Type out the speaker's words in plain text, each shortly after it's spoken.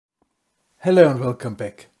Hello and welcome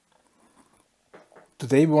back.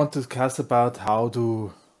 Today we want to discuss about how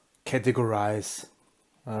to categorize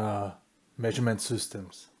measurement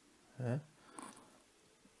systems. Yeah.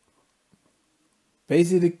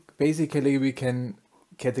 Basically we can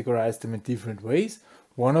categorize them in different ways.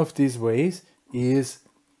 One of these ways is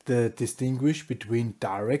the distinguish between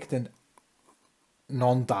direct and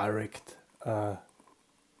non-direct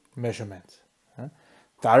measurements. Yeah.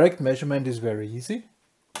 Direct measurement is very easy.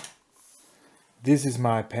 This is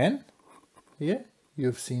my pen here.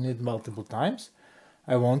 You've seen it multiple times.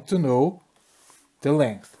 I want to know the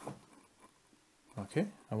length. Okay,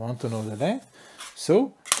 I want to know the length.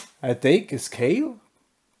 So I take a scale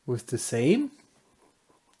with the same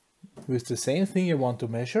thing I want to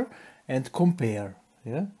measure and compare.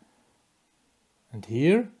 Yeah. And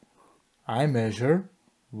here I measure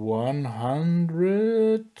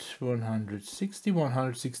 100, 160,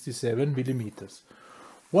 167 millimeters.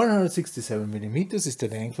 167 millimeters is the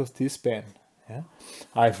length of this pen. Yeah?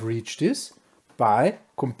 I've reached this by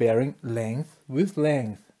comparing length with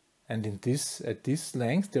length, and at this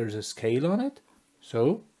length there is a scale on it,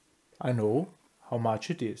 so I know how much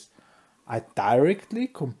it is. I directly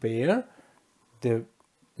compare the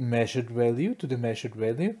measured value to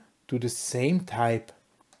the same type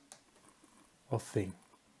of thing,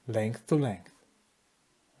 length to length.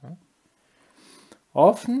 Yeah?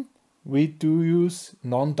 Often we do use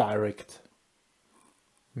non-direct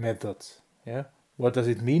methods. Yeah. What does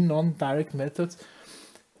it mean, non-direct methods?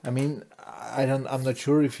 I mean, I'm not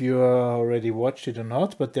sure if you already watched it or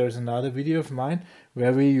not, but there's another video of mine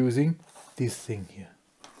where we're using this thing here.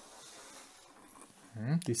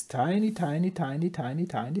 This tiny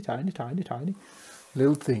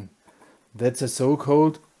little thing. That's a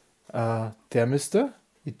so-called thermistor.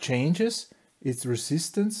 It changes its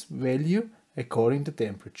resistance value according to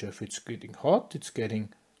temperature. If it's getting hot, it's getting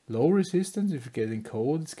low resistance. If it's getting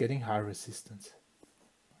cold, it's getting high resistance.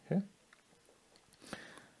 Okay.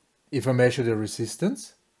 If I measure the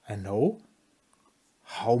resistance, I know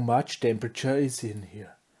how much temperature is in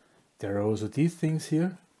here. There are also these things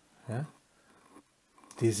here. Yeah.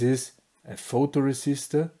 This is a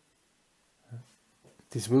photoresistor.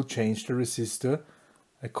 This will change the resistor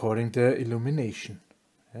according to illumination.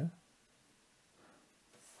 Yeah.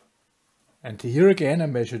 And here again I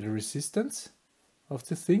measure the resistance of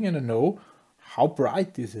the thing and I know how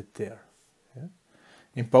bright is it there. Yeah?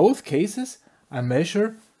 In both cases I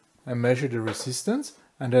measure the resistance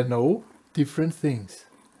and I know different things.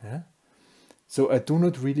 Yeah? So I do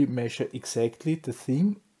not really measure exactly the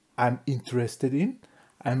thing I'm interested in.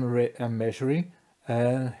 I'm measuring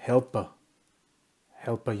a helper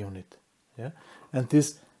unit. Yeah? And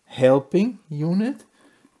this helping unit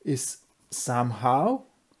is somehow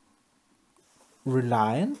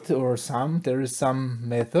reliant, or there is some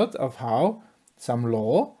method of how, some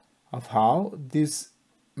law of how this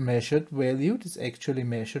measured value, this actually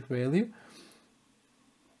measured value,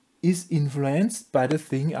 is influenced by the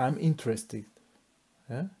thing I'm interested.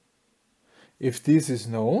 Yeah? If this is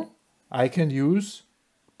known, I can use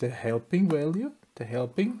the helping value, the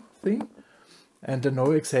helping thing, and I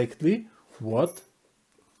know exactly what.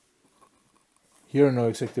 Here I know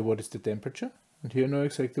exactly what is the temperature, and here I know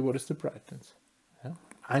exactly what is the brightness. Yeah?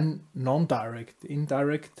 I'm non-direct,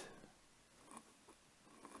 indirect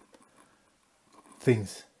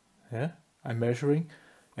things. Yeah? I'm measuring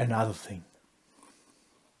another thing.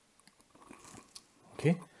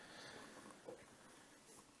 Okay?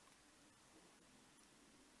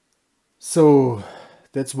 So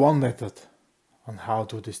that's one method on how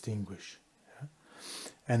to distinguish. Yeah?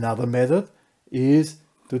 Another method is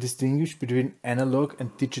to distinguish between analog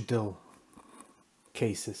and digital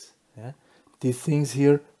cases. Yeah? These things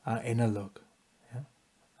here are analog. Yeah?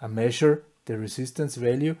 I measure the resistance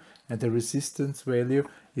value, and the resistance value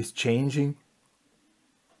is changing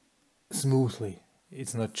smoothly.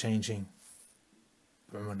 It's not changing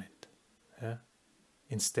permanent. Yeah?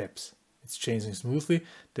 In steps. It's changing smoothly.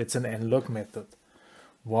 That's an analog method.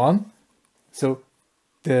 So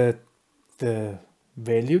the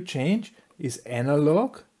value change is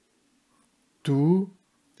analog to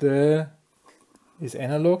the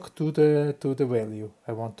value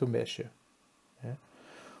I want to measure. Yeah?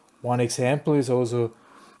 One example is also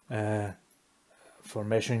for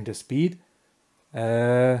measuring the speed,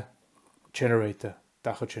 generator,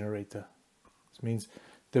 tacho generator. This means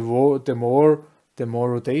the more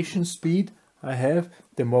rotation speed I have,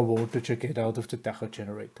 the more voltage I get out of the tacho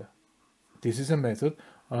generator. This is a method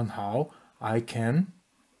on how I can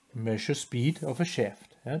measure speed of a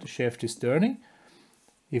shaft. Yeah? The shaft is turning.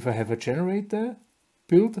 If I have a generator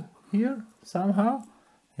built here somehow,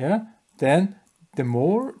 yeah, then the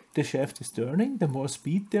more the shaft is turning, the more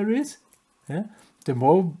speed there is, yeah, the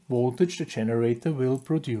more voltage the generator will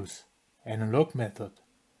produce. Analog method.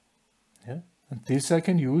 Yeah? And this I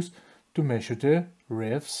can use to measure the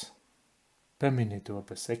revs per minute or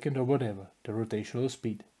per second or whatever, the rotational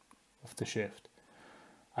speed of the shaft.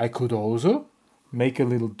 I could also make a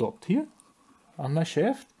little dot here on my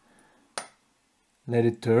shaft, let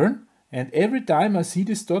it turn, and every time I see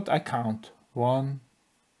this dot I count. 1,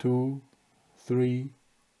 2, 3,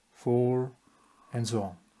 4, and so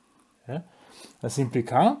on. Yeah? I simply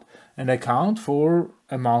count, and I count for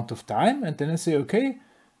amount of time, and then I say, okay,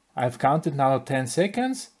 I've counted now 10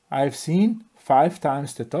 seconds, I've seen 5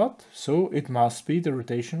 times the dot, so it must be, the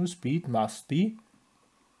rotational speed must be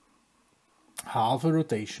half a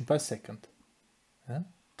rotation per second. Yeah?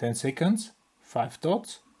 10 seconds, 5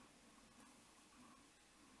 dots,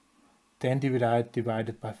 10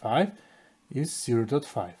 divided by 5 is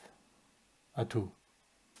 0.5. 2.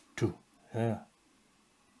 Yeah.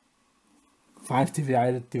 5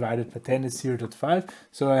 divided by 10 is 0.5.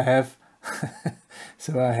 So I have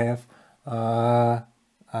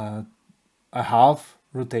a half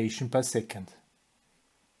rotation per second.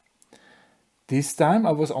 This time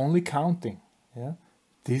I was only counting. Yeah?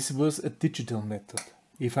 This was a digital method.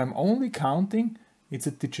 If I'm only counting, it's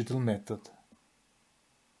a digital method.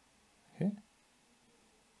 Okay?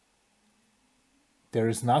 There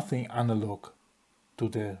is nothing analog to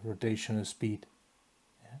the rotational speed.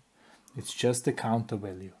 Yeah? It's just a counter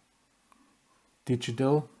value.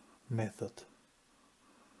 Digital method.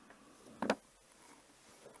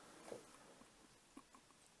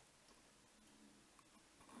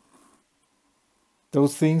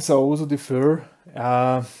 Those things are also differ.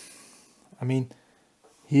 I mean,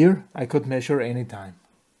 here I could measure any time.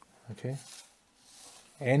 Okay,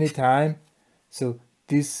 any time. So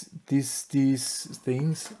these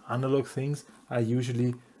things, analog things, are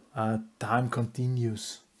usually time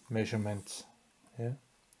continuous measurements. Yeah,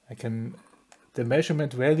 the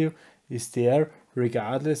measurement value is there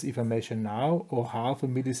regardless if I measure now or half a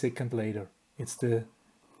millisecond later. It's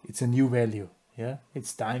a new value. Yeah,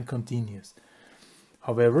 it's time continuous.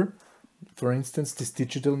 However, for instance, this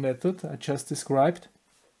digital method I just described,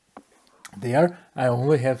 there I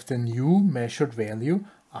only have the new measured value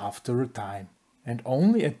after a time. And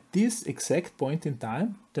only at this exact point in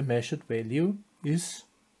time, the measured value is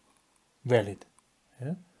valid.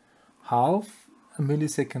 Yeah? Half a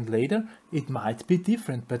millisecond later, it might be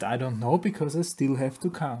different, but I don't know because I still have to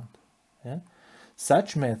count. Yeah?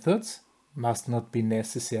 Such methods must not be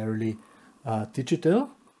necessarily digital,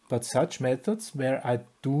 but such methods where I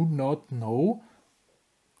do not know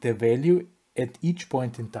the value at each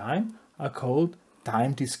point in time are called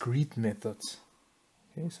time discrete methods.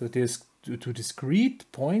 Okay, so there's to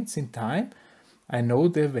discrete points in time, I know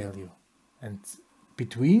their value. And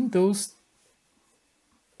between those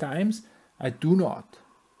times, I do not.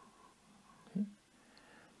 Okay.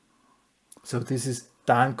 So this is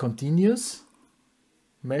time continuous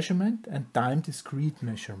measurement and time discrete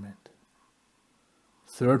measurement.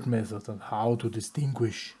 Third method on how to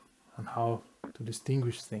distinguish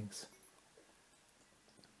things.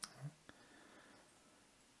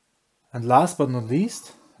 And last but not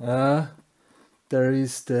least, there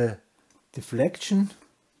is the deflection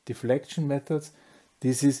methods.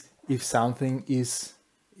 This is if something is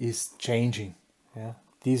changing. Yeah,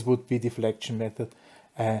 this would be deflection method.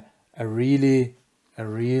 A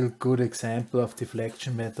real good example of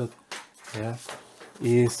deflection method, yeah,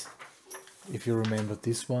 is, if you remember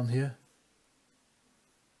this one here,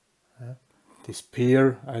 this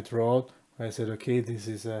pair I draw. I said, okay, this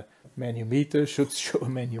is a manumeter, should show a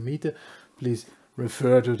manumeter. Please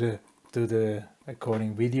refer to the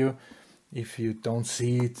according video. If you don't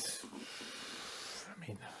see it, I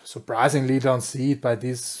mean, surprisingly don't see it by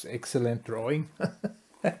this excellent drawing.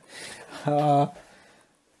 So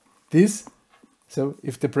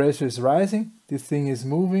if the pressure is rising, this thing is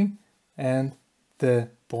moving, and the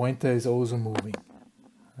pointer is also moving.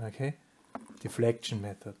 Okay, deflection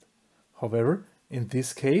method. However, in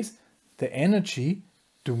this case, the energy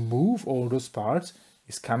to move all those parts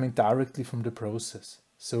is coming directly from the process.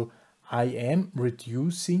 So I am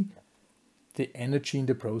reducing the energy in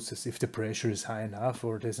the process. If the pressure is high enough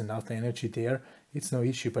or there's enough energy there, it's no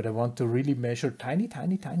issue. But I want to really measure tiny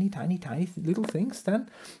little things, then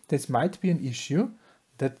this might be an issue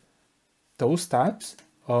that those types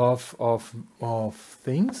of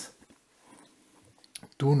things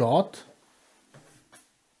do not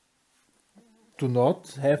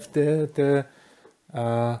have the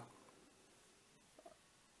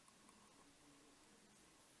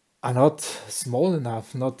are not small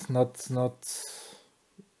enough, not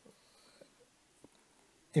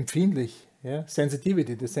empfindlich, yeah?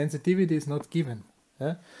 Sensitivity. The sensitivity is not given.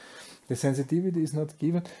 Yeah? The sensitivity is not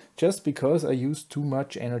given just because I use too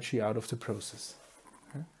much energy out of the process.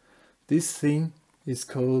 Yeah? This thing is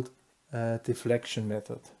called deflection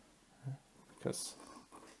method, yeah? Because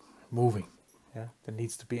moving, yeah? There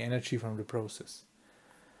needs to be energy from the process.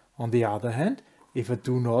 On the other hand, if I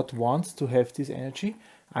do not want to have this energy,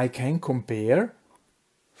 I can compare,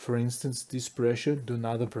 for instance, this pressure to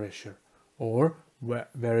another pressure, or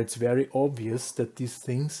where it's very obvious that these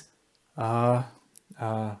things are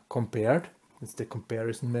compared. It's the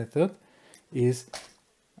comparison method. Is,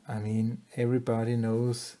 I mean, everybody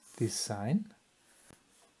knows this sign.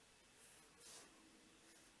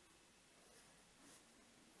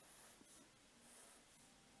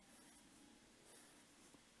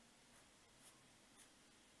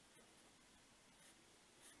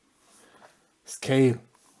 Scale.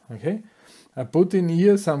 Okay, I put in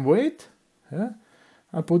here some weight. Yeah?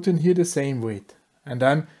 I put in here the same weight, and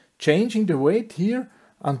I'm changing the weight here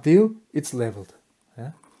until it's leveled.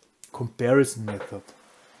 Yeah? Comparison method.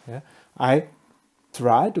 Yeah? I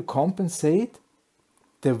try to compensate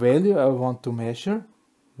the value I want to measure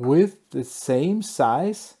with the same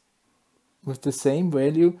size, with the same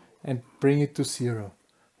value, and bring it to zero.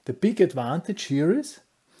 The big advantage here is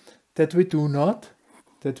that we do not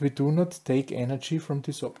take energy from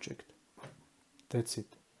this object. That's it.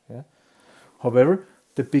 Yeah? However,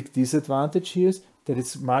 the big disadvantage here is that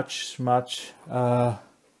it's much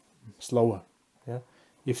slower. Yeah?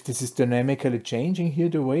 If this is dynamically changing here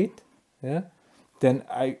the weight, yeah, then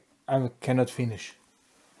I cannot finish.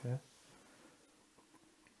 Yeah?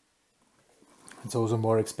 It's also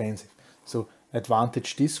more expensive. So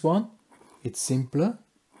advantage this one, it's simpler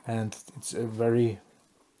and it's a very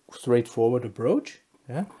straightforward approach.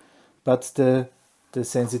 Yeah? But the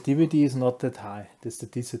sensitivity is not that high. That's the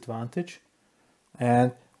disadvantage.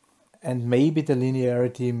 And maybe the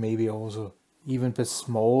linearity, maybe also even the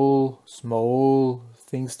small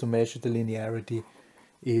things to measure the linearity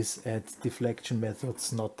is at deflection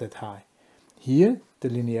methods not that high. Here the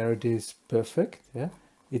linearity is perfect. Yeah,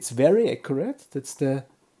 it's very accurate.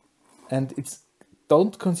 And it's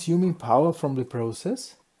don't consuming power from the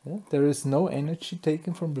process. Yeah? There is no energy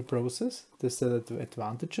taken from the process. That's the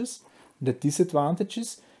advantages. The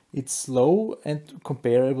disadvantages, it's slow and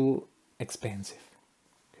comparable expensive.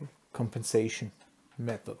 Okay? Compensation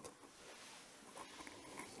method.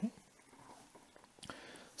 Okay.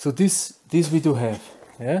 So this we do have.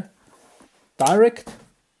 Yeah? Direct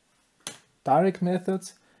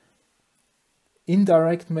methods,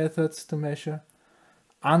 indirect methods to measure,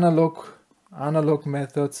 analog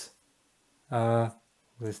methods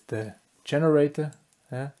with the generator,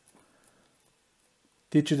 yeah?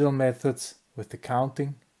 Digital methods with the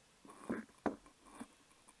counting,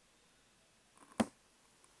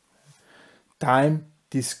 time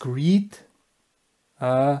discrete,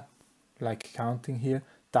 like counting here,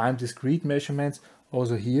 time discrete measurements.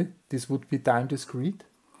 Also here, this would be time discrete.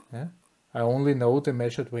 Yeah? I only know the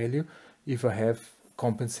measured value if I have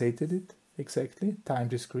compensated it exactly, time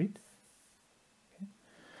discrete. Okay.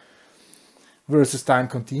 Versus time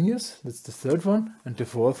continuous, that's the third one. And the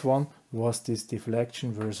fourth one was this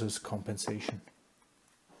deflection versus compensation.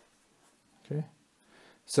 Okay,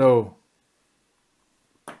 so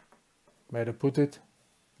where to put it?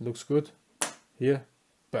 Looks good. Here,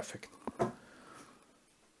 perfect.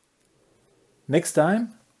 Next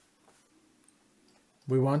time,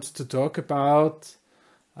 we want to talk about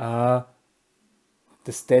the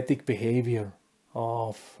static behavior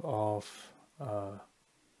of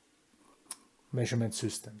measurement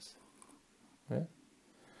systems. Yeah?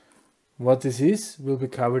 What this is will be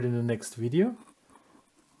covered in the next video.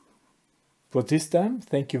 For this time,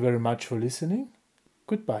 thank you very much for listening.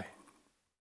 Goodbye.